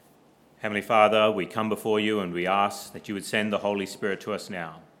Heavenly Father, we come before you and we ask that you would send the Holy Spirit to us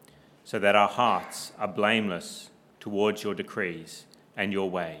now, so that our hearts are blameless towards your decrees and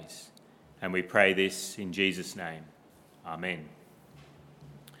your ways. And we pray this in Jesus' name. Amen.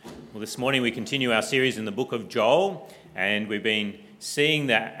 Well, this morning we continue our series in the book of Joel, and we've been seeing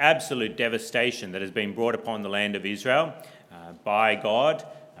the absolute devastation that has been brought upon the land of Israel by God.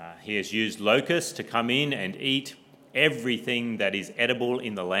 He has used locusts to come in and eat everything that is edible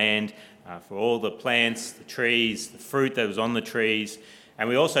in the land, for all the plants, the trees, the fruit that was on the trees. And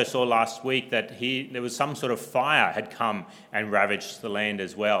we also saw last week that there was some sort of fire had come and ravaged the land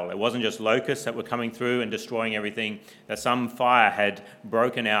as well. It wasn't just locusts that were coming through and destroying everything, that some fire had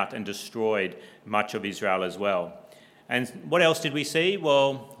broken out and destroyed much of Israel as well. And what else did we see?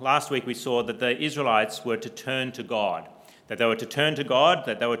 Well, last week we saw that the Israelites were to turn to God, that they were to turn to God,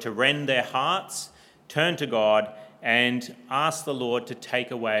 that they were to rend their hearts, turn to God, and ask the Lord to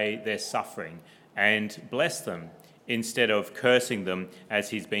take away their suffering and bless them instead of cursing them as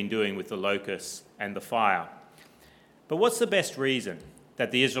he's been doing with the locusts and the fire. But what's the best reason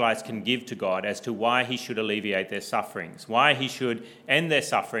that the Israelites can give to God as to why he should alleviate their sufferings, why he should end their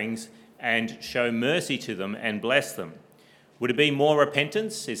sufferings and show mercy to them and bless them? Would it be more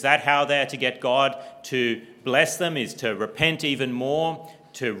repentance? Is that how they're to get God to bless them, is to repent even more,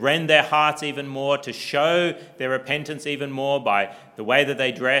 to rend their hearts even more, to show their repentance even more by the way that they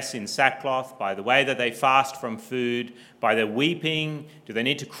dress in sackcloth, by the way that they fast from food, by their weeping? Do they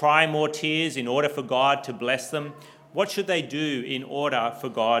need to cry more tears in order for God to bless them? What should they do in order for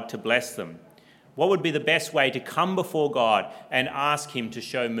God to bless them? What would be the best way to come before God and ask him to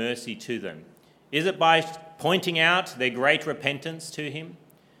show mercy to them? Is it by pointing out their great repentance to him?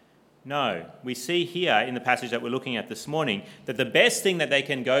 No, we see here in the passage that we're looking at this morning that the best thing that they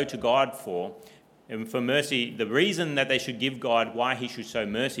can go to God for, and for mercy, the reason that they should give God why he should show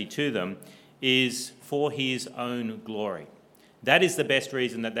mercy to them is for his own glory. That is the best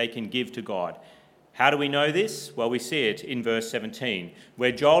reason that they can give to God. How do we know this? Well, we see it in verse 17,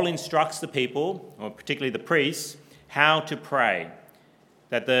 where Joel instructs the people, or particularly the priests, how to pray.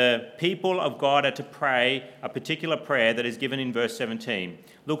 That the people of God are to pray a particular prayer that is given in verse 17.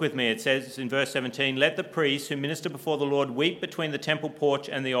 Look with me, it says in verse 17, "Let the priests who minister before the Lord weep between the temple porch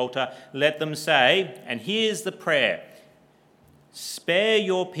and the altar. Let them say," and here's the prayer, "Spare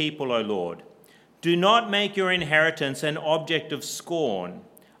your people, O Lord. Do not make your inheritance an object of scorn,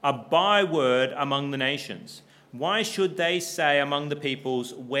 a byword among the nations. Why should they say among the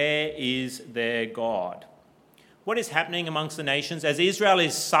peoples, 'Where is their God?'" What is happening amongst the nations as Israel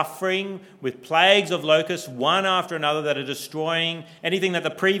is suffering with plagues of locusts, one after another, that are destroying anything that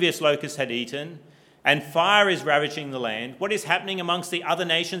the previous locusts had eaten, and fire is ravaging the land? What is happening amongst the other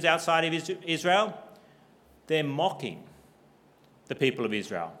nations outside of Israel? They're mocking the people of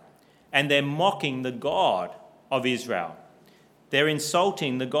Israel, and they're mocking the God of Israel. They're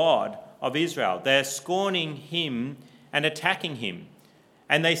insulting the God of Israel. They're scorning him and attacking him.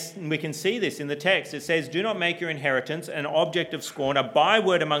 And we can see this in the text. It says, "Do not make your inheritance an object of scorn, a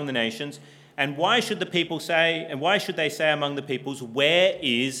byword among the nations." And why should they say among the peoples, "Where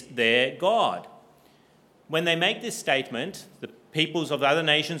is their God?" When they make this statement, the peoples of the other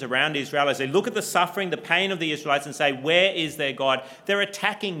nations around Israel, as they look at the suffering, the pain of the Israelites and say, "Where is their God?" they're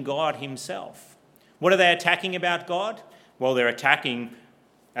attacking God himself. What are they attacking about God? Well, they're attacking,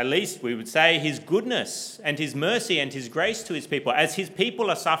 at least we would say, his goodness and his mercy and his grace to his people. As his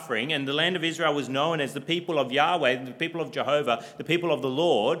people are suffering, and the land of Israel was known as the people of Yahweh, the people of Jehovah, the people of the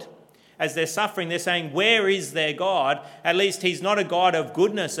Lord, as they're suffering, they're saying, "Where is their God?" At least he's not a God of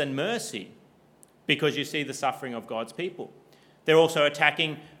goodness and mercy, because you see the suffering of God's people. They're also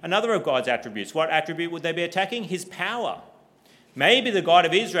attacking another of God's attributes. What attribute would they be attacking? His power. Maybe the God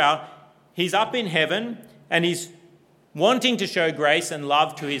of Israel, he's up in heaven and he's wanting to show grace and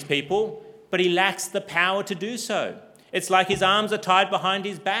love to his people, but he lacks the power to do so. It's like his arms are tied behind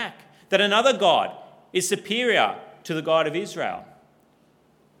his back, that another God is superior to the God of Israel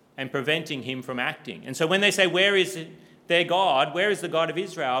and preventing him from acting. And so when they say, "Where is their God? Where is the God of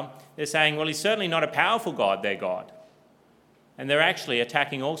Israel?" they're saying, well, he's certainly not a powerful God, their God. And they're actually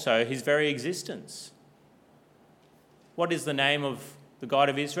attacking also his very existence. What is the name of the God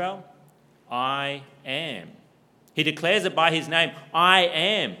of Israel? I am. He declares it by his name, I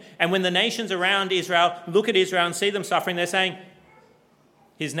am. And when the nations around Israel look at Israel and see them suffering, they're saying,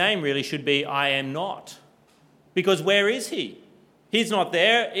 his name really should be I am not. Because where is he? He's not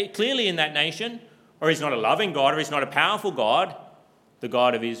there, clearly in that nation, or he's not a loving God, or he's not a powerful God, the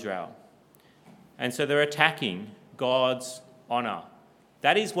God of Israel. And so they're attacking God's honour.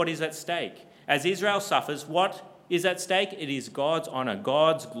 That is what is at stake. As Israel suffers, what is at stake? It is God's honour,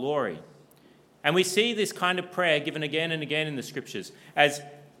 God's glory. And we see this kind of prayer given again and again in the scriptures. As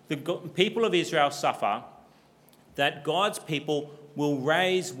the people of Israel suffer, that God's people will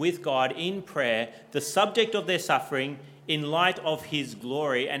raise with God in prayer the subject of their suffering in light of his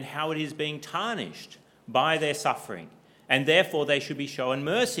glory and how it is being tarnished by their suffering. And therefore they should be shown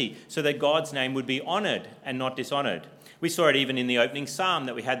mercy so that God's name would be honoured and not dishonoured. We saw it even in the opening psalm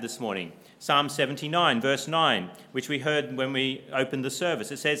that we had this morning. Psalm 79, verse 9, which we heard when we opened the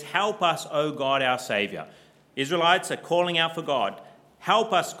service. It says, "Help us, O God, our Saviour." Israelites are calling out for God.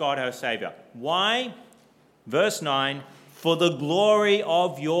 Help us, God, our Saviour. Why? Verse 9, "For the glory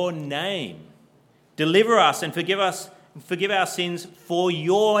of your name. Deliver us and forgive our sins for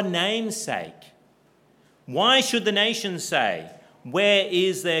your name's sake." Why should the nations say, "Where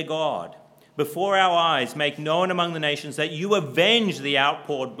is their God?" Before our eyes make known among the nations that you avenge the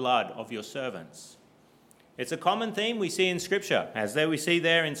outpoured blood of your servants. It's a common theme we see in Scripture, as we see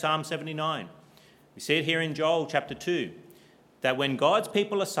there in Psalm 79. We see it here in Joel chapter 2, that when God's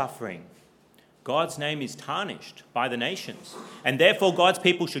people are suffering, God's name is tarnished by the nations, and therefore God's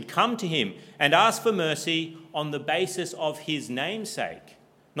people should come to him and ask for mercy on the basis of his namesake,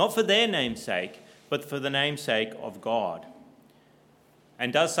 not for their namesake, but for the namesake of God.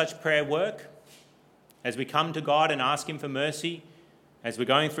 And does such prayer work? As we come to God and ask him for mercy, as we're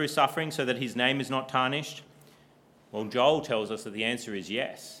going through suffering so that his name is not tarnished? Well, Joel tells us that the answer is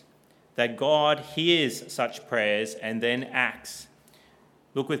yes, that God hears such prayers and then acts.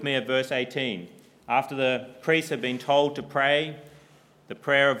 Look with me at verse 18. After the priests have been told to pray, the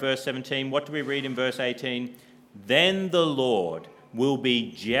prayer of verse 17, what do we read in verse 18? "Then the Lord will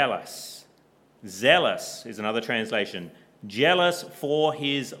be jealous." Zealous is another translation. Jealous for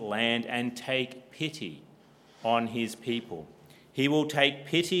his land and take pity on his people. He will take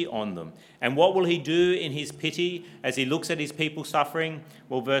pity on them. And what will he do in his pity as he looks at his people suffering?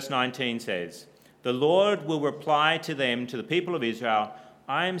 Well, verse 19 says, "The Lord will reply to them, to the people of Israel,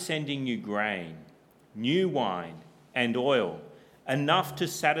 I am sending you grain, new wine, and oil, enough to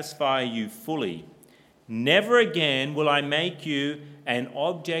satisfy you fully. Never again will I make you an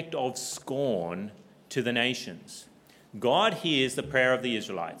object of scorn to the nations." God hears the prayer of the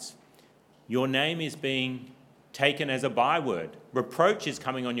Israelites. Your name is being taken as a byword. Reproach is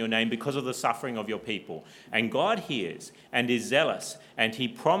coming on your name because of the suffering of your people. And God hears and is zealous, and he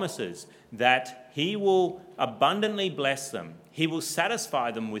promises that he will abundantly bless them. He will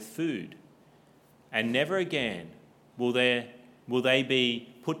satisfy them with food. And never again will they be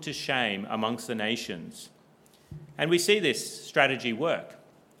put to shame amongst the nations. And we see this strategy work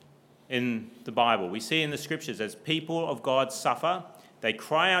in the Bible. We see in the scriptures as people of God suffer, they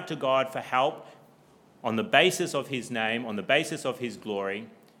cry out to God for help on the basis of his name, on the basis of his glory,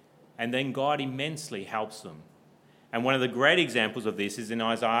 and then God immensely helps them. And one of the great examples of this is in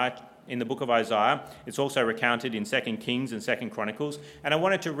Isaiah, in the book of Isaiah. It's also recounted in 2 Kings and 2 Chronicles. And I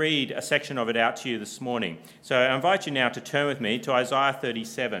wanted to read a section of it out to you this morning. So I invite you now to turn with me to Isaiah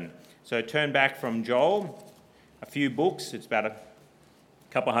 37. So turn back from Joel, a few books, it's about a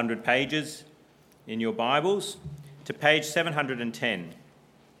couple hundred pages in your Bibles, to page 710.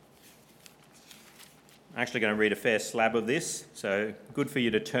 I'm actually going to read a fair slab of this, so good for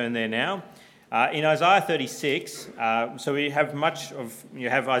you to turn there now. In Isaiah 36, so you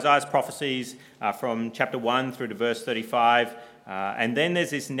have Isaiah's prophecies from chapter 1 through to verse 35, and then there's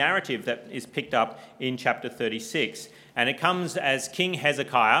this narrative that is picked up in chapter 36. And it comes as King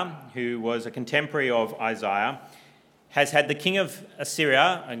Hezekiah, who was a contemporary of Isaiah, has had the king of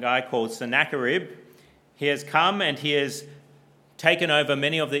Assyria, a guy called Sennacherib. He has come and he has taken over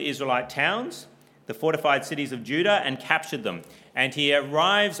many of the Israelite towns, the fortified cities of Judah, and captured them. And he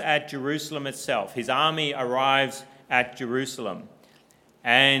arrives at Jerusalem itself. His army arrives at Jerusalem.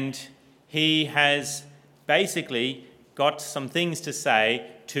 And he has basically got some things to say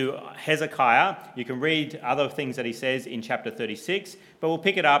to Hezekiah. You can read other things that he says in chapter 36, but we'll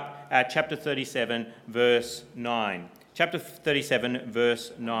pick it up at chapter 37, verse 9. Chapter 37,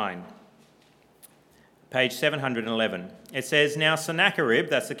 verse 9. Page 711. It says, "Now Sennacherib,"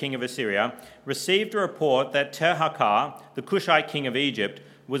 that's the king of Assyria, "received a report that Tirhakah, the Cushite king of Egypt,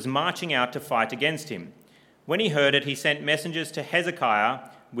 was marching out to fight against him. When he heard it, he sent messengers to Hezekiah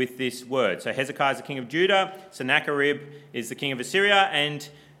with this word." So Hezekiah is the king of Judah, Sennacherib is the king of Assyria, and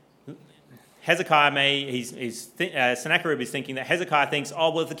Sennacherib is thinking that Hezekiah thinks,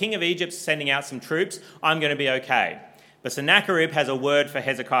 oh, well, if the king of Egypt's sending out some troops, I'm going to be okay. But Sennacherib has a word for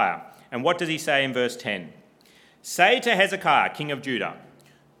Hezekiah. And what does he say in verse 10? "Say to Hezekiah, king of Judah,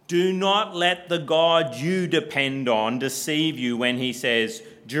 do not let the God you depend on deceive you when he says,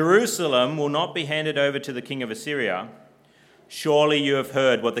 Jerusalem will not be handed over to the king of Assyria. Surely you have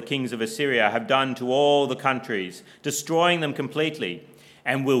heard what the kings of Assyria have done to all the countries, destroying them completely.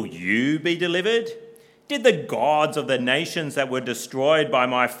 And will you be delivered? Did the gods of the nations that were destroyed by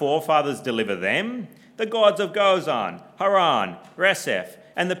my forefathers deliver them? The gods of Gozan, Haran, Reseph,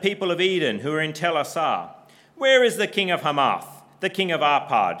 and the people of Eden who are in Tel Assar? Where is the king of Hamath, the king of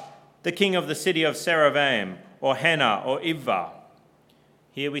Arpad, the king of the city of Seravaim, or Hena, or Ivvah?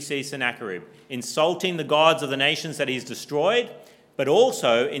 Here we see Sennacherib insulting the gods of the nations that he's destroyed, but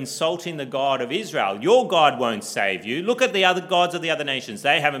also insulting the God of Israel. Your God won't save you. Look at the other gods of the other nations.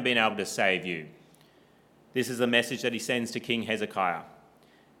 They haven't been able to save you. This is the message that he sends to King Hezekiah.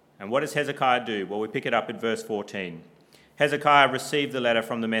 And what does Hezekiah do? Well, we pick it up at verse 14. Hezekiah received the letter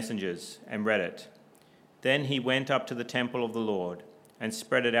from the messengers and read it. Then he went up to the temple of the Lord and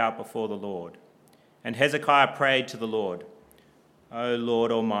spread it out before the Lord. And Hezekiah prayed to the Lord, O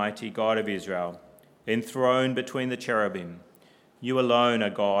Lord Almighty, God of Israel, enthroned between the cherubim, you alone are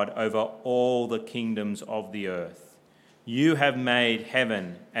God over all the kingdoms of the earth. You have made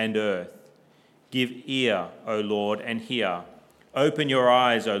heaven and earth. Give ear, O Lord, and hear. Open your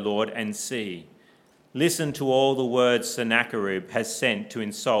eyes, O Lord, and see. Listen to all the words Sennacherib has sent to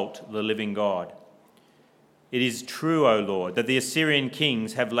insult the living God. It is true, O Lord, that the Assyrian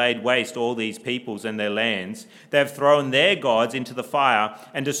kings have laid waste all these peoples and their lands. They have thrown their gods into the fire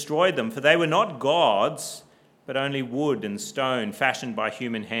and destroyed them, for they were not gods, but only wood and stone fashioned by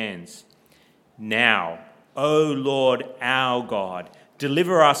human hands. Now, O Lord our God,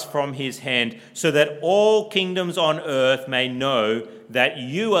 deliver us from his hand, so that all kingdoms on earth may know that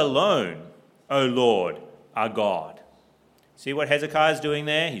you alone, O Lord, are God. See what Hezekiah is doing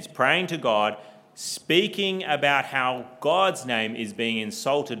there? He's praying to God, speaking about how God's name is being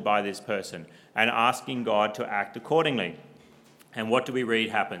insulted by this person and asking God to act accordingly. And what do we read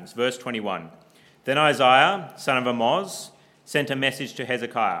happens? Verse 21. Then Isaiah, son of Amoz, sent a message to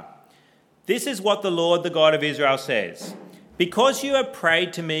Hezekiah. This is what the Lord, the God of Israel, says. Because you have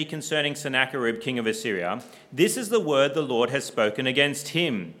prayed to me concerning Sennacherib, king of Assyria, this is the word the Lord has spoken against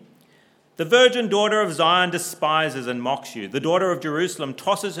him. The virgin daughter of Zion despises and mocks you. The daughter of Jerusalem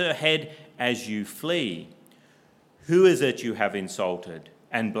tosses her head as you flee. Who is it you have insulted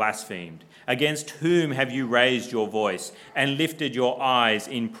and blasphemed? Against whom have you raised your voice and lifted your eyes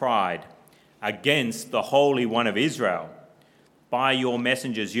in pride? Against the Holy One of Israel. By your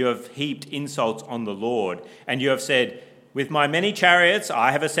messengers you have heaped insults on the Lord, and you have said, with my many chariots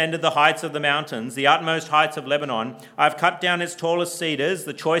I have ascended the heights of the mountains, the utmost heights of Lebanon. I have cut down its tallest cedars,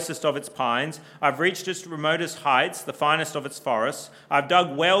 the choicest of its pines. I have reached its remotest heights, the finest of its forests. I have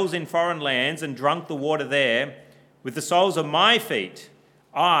dug wells in foreign lands and drunk the water there. With the soles of my feet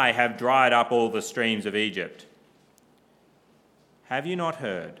I have dried up all the streams of Egypt. Have you not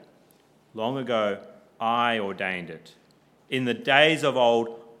heard? Long ago I ordained it. In the days of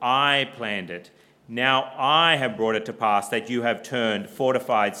old I planned it. Now I have brought it to pass that you have turned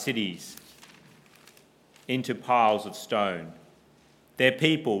fortified cities into piles of stone. Their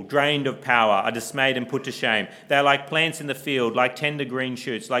people, drained of power, are dismayed and put to shame. They are like plants in the field, like tender green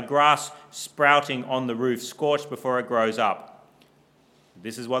shoots, like grass sprouting on the roof, scorched before it grows up.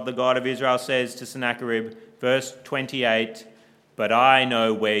 This is what the God of Israel says to Sennacherib, verse 28, But I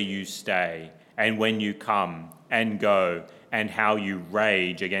know where you stay, and when you come and go, and how you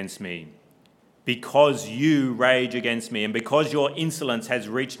rage against me. Because you rage against me, and because your insolence has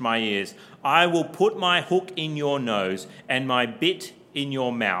reached my ears, I will put my hook in your nose and my bit in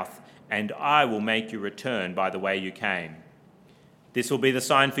your mouth, and I will make you return by the way you came. This will be the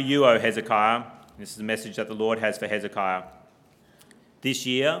sign for you, O Hezekiah. This is the message that the Lord has for Hezekiah. This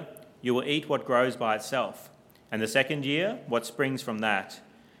year you will eat what grows by itself, and the second year what springs from that.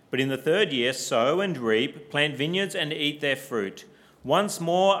 But in the third year sow and reap, plant vineyards and eat their fruit. Once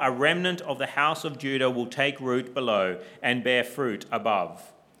more a remnant of the house of Judah will take root below and bear fruit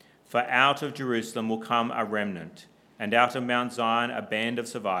above. For out of Jerusalem will come a remnant, and out of Mount Zion a band of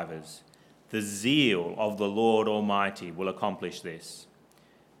survivors. The zeal of the Lord Almighty will accomplish this.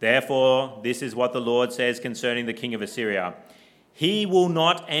 Therefore, this is what the Lord says concerning the king of Assyria. He will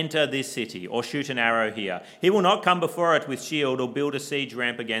not enter this city or shoot an arrow here. He will not come before it with shield or build a siege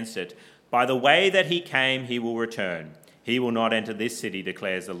ramp against it. By the way that he came, he will return. He will not enter this city,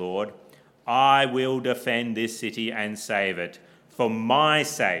 declares the Lord. I will defend this city and save it, for my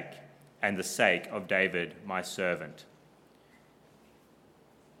sake and the sake of David, my servant.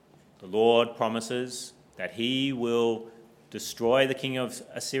 The Lord promises that he will destroy the king of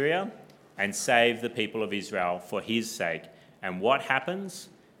Assyria and save the people of Israel for his sake. And what happens?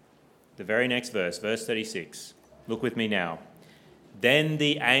 The very next verse, verse 36. Look with me now. Then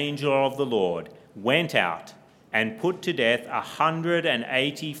the angel of the Lord went out and put to death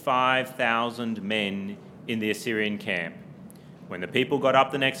 185,000 men in the Assyrian camp. When the people got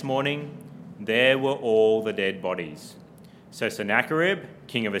up the next morning, there were all the dead bodies. So Sennacherib,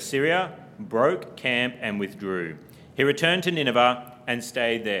 king of Assyria, broke camp and withdrew. He returned to Nineveh and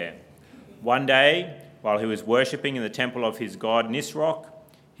stayed there. One day, while he was worshipping in the temple of his god Nisroch,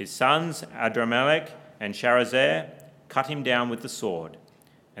 his sons Adramelech and Sharezer cut him down with the sword,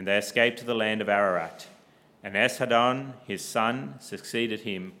 and they escaped to the land of Ararat. And Esarhaddon, his son, succeeded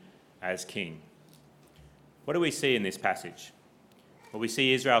him as king. What do we see in this passage? Well, we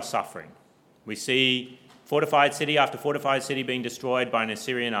see Israel suffering. We see fortified city after fortified city being destroyed by an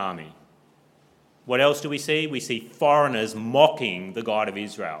Assyrian army. What else do we see? We see foreigners mocking the God of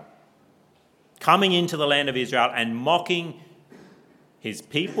Israel, coming into the land of Israel and mocking his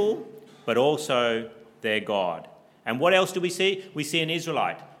people, but also their God. And what else do we see? We see an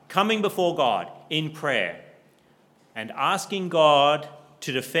Israelite coming before God in prayer and asking God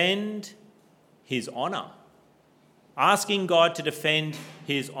to defend his honour. Asking God to defend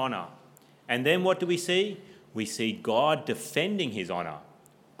his honour. And then what do we see? We see God defending his honour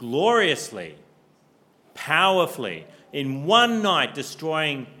gloriously, powerfully, in one night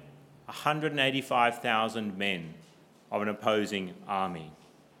destroying 185,000 men of an opposing army.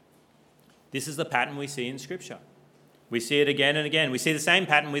 This is the pattern we see in Scripture. We see it again and again. We see the same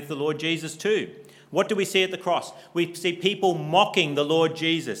pattern with the Lord Jesus too. What do we see at the cross? We see people mocking the Lord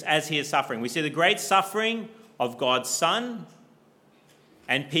Jesus as he is suffering. We see the great suffering of God's Son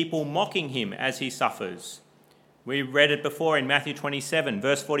and people mocking him as he suffers. We read it before in Matthew 27,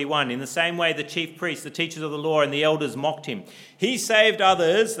 verse 41. In the same way, the chief priests, the teachers of the law, and the elders mocked him. He saved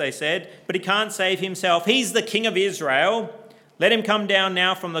others, they said, but he can't save himself. He's the King of Israel. Let him come down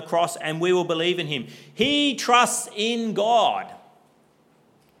now from the cross and we will believe in him. He trusts in God.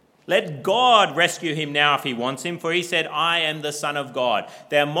 Let God rescue him now if he wants him, for he said, I am the Son of God.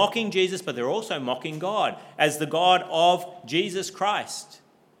 They're mocking Jesus, but they're also mocking God as the God of Jesus Christ.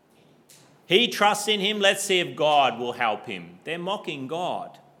 He trusts in him. Let's see if God will help him. They're mocking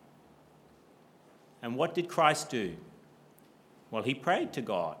God. And what did Christ do? Well, he prayed to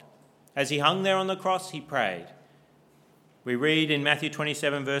God. As he hung there on the cross, he prayed. We read in Matthew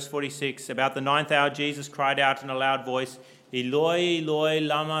 27, verse 46, about the ninth hour, Jesus cried out in a loud voice, Eloi, Eloi,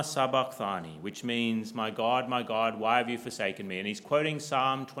 lama sabachthani, which means, my God, why have you forsaken me? And he's quoting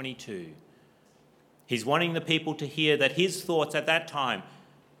Psalm 22. He's wanting the people to hear that his thoughts at that time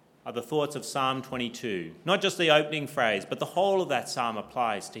are the thoughts of Psalm 22. Not just the opening phrase, but the whole of that psalm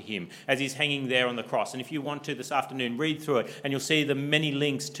applies to him as he's hanging there on the cross. And if you want to this afternoon, read through it and you'll see the many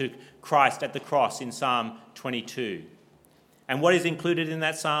links to Christ at the cross in Psalm 22. And what is included in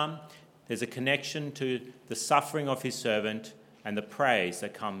that psalm? There's a connection to the suffering of his servant and the praise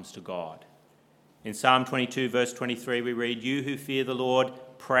that comes to God. In Psalm 22, verse 23, we read, You who fear the Lord,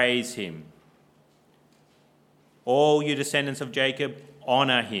 praise him. All you descendants of Jacob,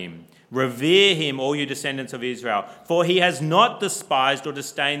 honour him. Revere him, all you descendants of Israel. For he has not despised or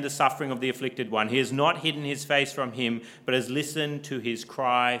disdained the suffering of the afflicted one. He has not hidden his face from him, but has listened to his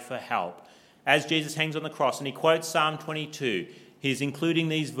cry for help. As Jesus hangs on the cross and he quotes Psalm 22, he's including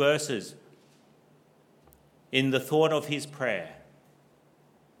these verses in the thought of his prayer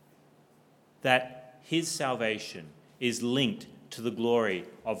that his salvation is linked to the glory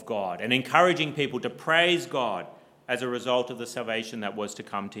of God and encouraging people to praise God as a result of the salvation that was to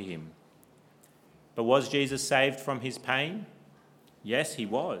come to him. But was Jesus saved from his pain? Yes, he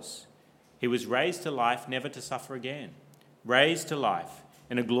was. He was raised to life, never to suffer again. Raised to life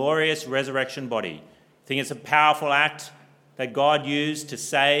in a glorious resurrection body. I think it's a powerful act that God used to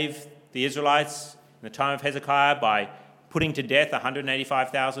save the Israelites in the time of Hezekiah by putting to death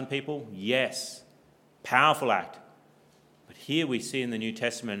 185,000 people. Yes, powerful act. But here we see in the New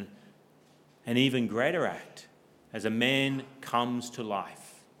Testament an even greater act as a man comes to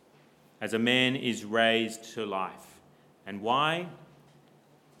life, as a man is raised to life. And why?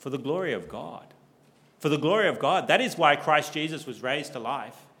 For the glory of God. For the glory of God. That is why Christ Jesus was raised to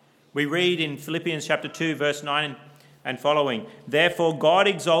life. We read in Philippians chapter 2, verse 9 and following, Therefore God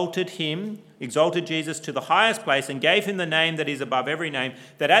exalted Jesus to the highest place and gave him the name that is above every name,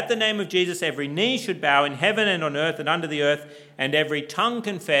 that at the name of Jesus every knee should bow in heaven and on earth and under the earth, and every tongue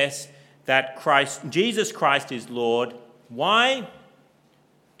confess that Jesus Christ is Lord. Why?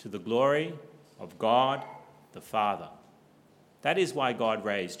 To the glory of God the Father. That is why God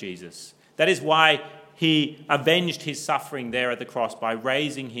raised Jesus. That is why he avenged his suffering there at the cross by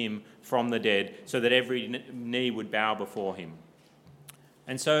raising him from the dead so that every knee would bow before him.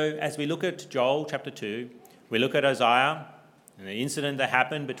 And so as we look at Joel chapter 2, we look at Isaiah, and the incident that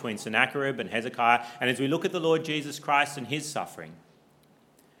happened between Sennacherib and Hezekiah, and as we look at the Lord Jesus Christ and his suffering,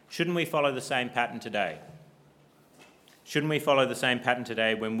 shouldn't we follow the same pattern today? Shouldn't we follow the same pattern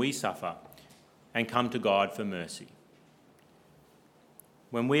today when we suffer and come to God for mercy?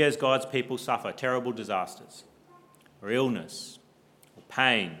 When we as God's people suffer terrible disasters or illness or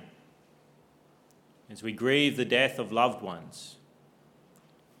pain, as we grieve the death of loved ones,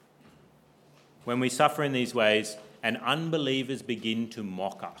 when we suffer in these ways and unbelievers begin to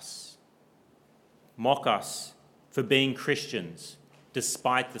mock us for being Christians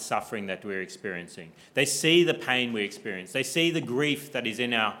despite the suffering that we're experiencing. They see the pain we experience. They see the grief that is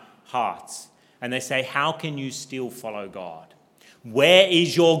in our hearts. And they say, how can you still follow God? Where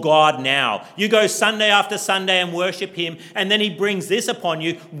is your God now? You go Sunday after Sunday and worship him, and then he brings this upon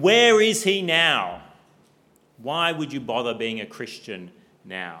you. Where is he now? Why would you bother being a Christian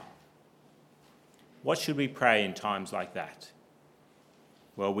now? What should we pray in times like that?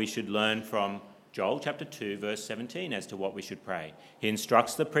 Well, we should learn from Joel chapter 2, verse 17 as to what we should pray. He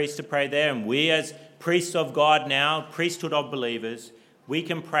instructs the priest to pray there, and we as priests of God now, priesthood of believers, we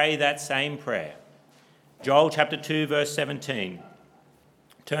can pray that same prayer. Joel chapter 2, verse 17.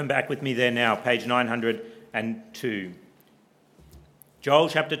 Turn back with me there now, page 902. Joel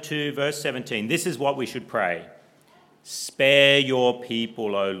chapter 2, verse 17. This is what we should pray. Spare your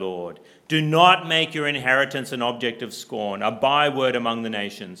people, O Lord. Do not make your inheritance an object of scorn, a byword among the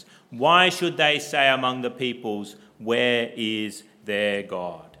nations. Why should they say among the peoples, where is their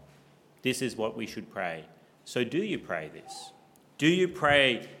God? This is what we should pray. So do you pray this? Do you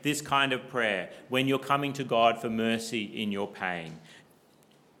pray this kind of prayer when you're coming to God for mercy in your pain?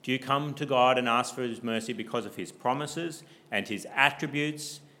 Do you come to God and ask for his mercy because of his promises and his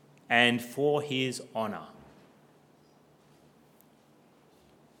attributes and for his honour?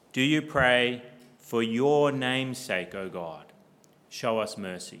 Do you pray, for your name's sake, O God, show us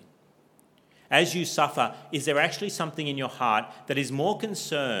mercy? As you suffer, is there actually something in your heart that is more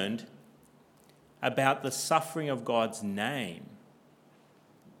concerned about the suffering of God's name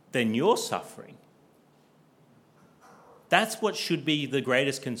than your suffering? That's what should be the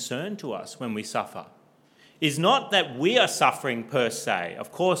greatest concern to us when we suffer. Is not that we are suffering per se.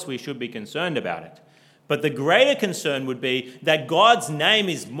 Of course, we should be concerned about it. But the greater concern would be that God's name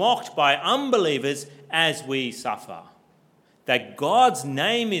is mocked by unbelievers as we suffer. That God's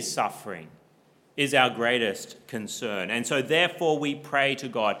name is suffering is our greatest concern. And so therefore we pray to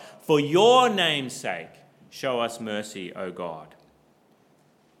God, for your name's sake, show us mercy, O God.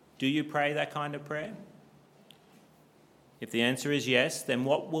 Do you pray that kind of prayer? If the answer is yes, then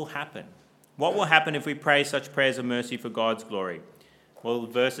what will happen? What will happen if we pray such prayers of mercy for God's glory? Well,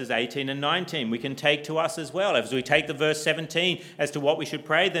 verses 18 and 19 we can take to us as well. As we take the verse 17 as to what we should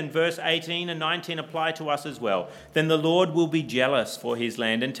pray, then verse 18 and 19 apply to us as well. Then the Lord will be jealous for his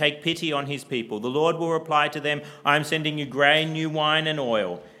land and take pity on his people. The Lord will reply to them, I am sending you grain, new wine and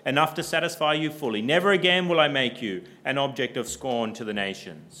oil, enough to satisfy you fully. Never again will I make you an object of scorn to the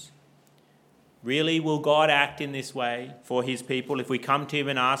nations. Really, will God act in this way for his people if we come to him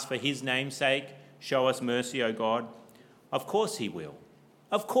and ask for his name's sake, show us mercy, O God? Of course he will.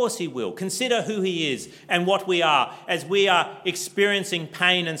 Of course he will. Consider who he is and what we are as we are experiencing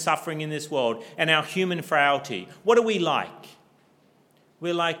pain and suffering in this world and our human frailty. What are we like?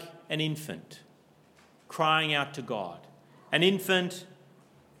 We're like an infant crying out to God. An infant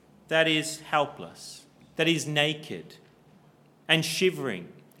that is helpless, that is naked and shivering,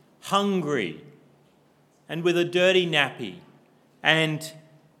 hungry and with a dirty nappy and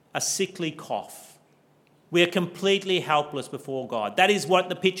a sickly cough. We are completely helpless before God. That is what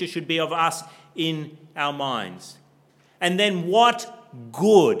the picture should be of us in our minds. And then what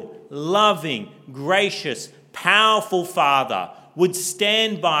good, loving, gracious, powerful Father would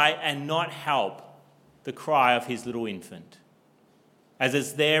stand by and not help the cry of his little infant, as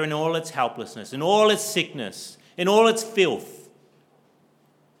it's there in all its helplessness, in all its sickness, in all its filth?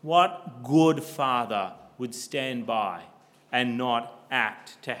 What good Father would stand by and not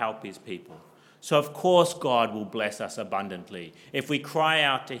act to help his people? So of course God will bless us abundantly if we cry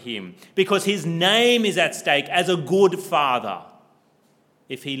out to him, because his name is at stake as a good Father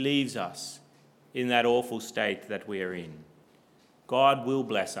if he leaves us in that awful state that we are in. God will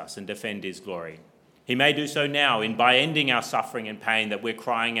bless us and defend his glory. He may do so now by ending our suffering and pain that we're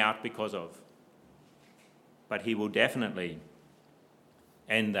crying out because of. But he will definitely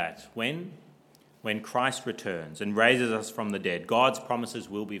end that. When? When Christ returns and raises us from the dead. God's promises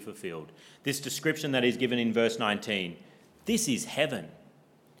will be fulfilled. This description that is given in verse 19, this is heaven.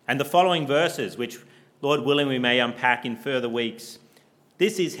 And the following verses, which Lord willing we may unpack in further weeks,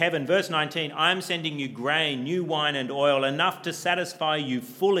 This is heaven. Verse 19, I am sending you grain, new wine and oil, enough to satisfy you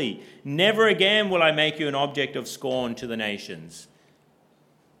fully. Never again will I make you an object of scorn to the nations.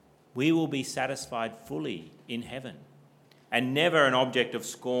 We will be satisfied fully in heaven and never an object of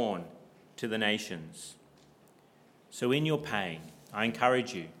scorn to the nations. So in your pain, I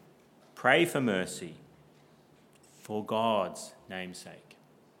encourage you, pray for mercy for God's name's sake.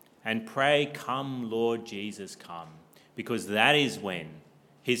 And pray, come, Lord Jesus, come, because that is when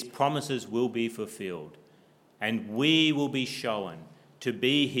his promises will be fulfilled and we will be shown to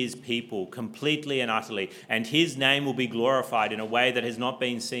be his people completely and utterly, and his name will be glorified in a way that has not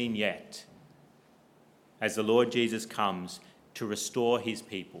been seen yet, as the Lord Jesus comes to restore his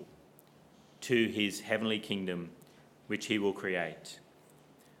people to his heavenly kingdom, which he will create.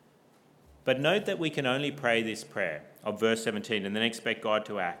 But note that we can only pray this prayer of verse 17 and then expect God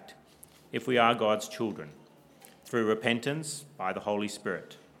to act if we are God's children, through repentance by the Holy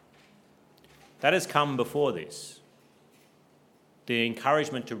Spirit. That has come before this. The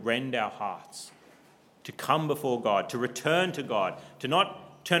encouragement to rend our hearts, to come before God, to return to God, to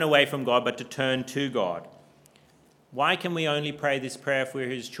not turn away from God, but to turn to God. Why can we only pray this prayer if we're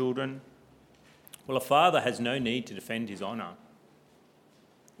his children? Well, a father has no need to defend his honour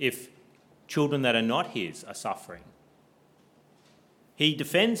if children that are not his are suffering. He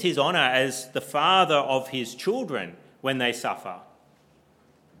defends his honour as the father of his children when they suffer.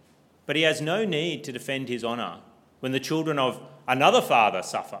 But he has no need to defend his honour when the children of another father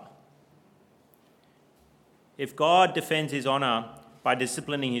suffer. If God defends his honour by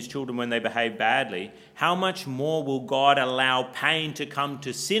disciplining his children when they behave badly, how much more will God allow pain to come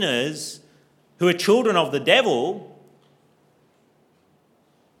to sinners who are children of the devil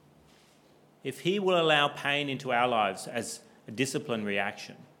if he will allow pain into our lives as a discipline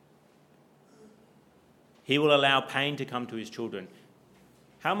reaction? He will allow pain to come to his children.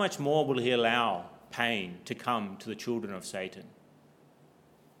 How much more will he allow pain to come to the children of Satan?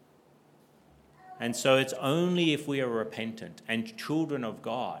 And so it's only if we are repentant and children of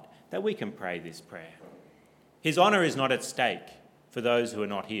God that we can pray this prayer. His honour is not at stake for those who are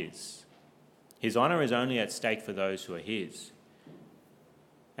not his. His honour is only at stake for those who are his.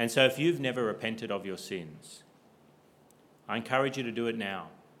 And so if you've never repented of your sins, I encourage you to do it now.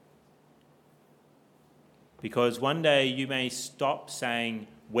 Because one day you may stop saying,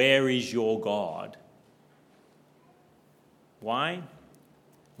 "Where is your God?" Why?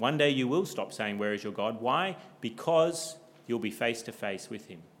 One day you will stop saying, "Where is your God?" Why? Because you'll be face to face with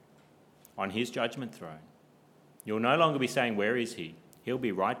him on his judgment throne. You'll no longer be saying, "Where is he?" He'll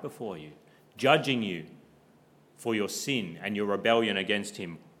be right before you, judging you for your sin and your rebellion against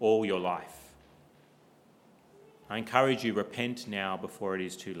him all your life. I encourage you, repent now before it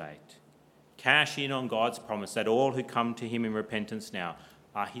is too late. Cash in on God's promise that all who come to him in repentance now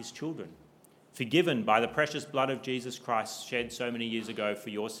are his children, forgiven by the precious blood of Jesus Christ shed so many years ago for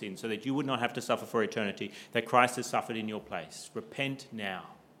your sins, so that you would not have to suffer for eternity, that Christ has suffered in your place. Repent now.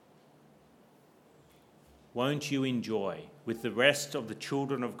 Won't you enjoy with the rest of the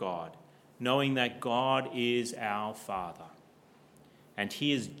children of God, knowing that God is our Father and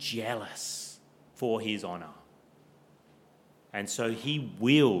he is jealous for his honour? And so he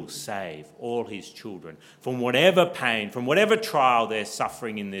will save all his children from whatever pain, from whatever trial they're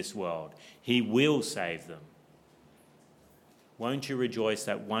suffering in this world. He will save them. Won't you rejoice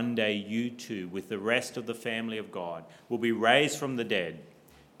that one day you too, with the rest of the family of God, will be raised from the dead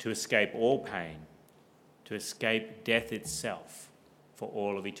to escape all pain, to escape death itself for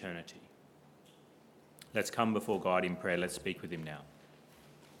all of eternity. Let's come before God in prayer. Let's speak with him now.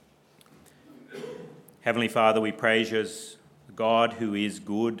 Heavenly Father, we praise you as God who is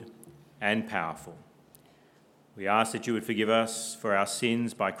good and powerful. We ask that you would forgive us for our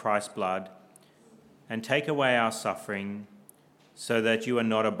sins by Christ's blood and take away our suffering so that you are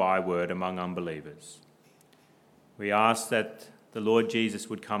not a byword among unbelievers. We ask that the Lord Jesus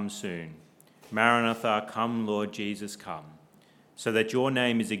would come soon. Maranatha, come Lord Jesus, come, so that your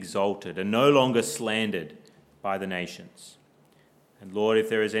name is exalted and no longer slandered by the nations. And Lord, if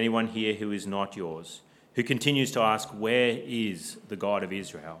there is anyone here who is not yours, who continues to ask, "Where is the God of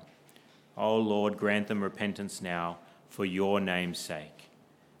Israel?" Oh Lord, grant them repentance now for your name's sake.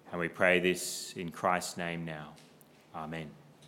 And we pray this in Christ's name now. Amen.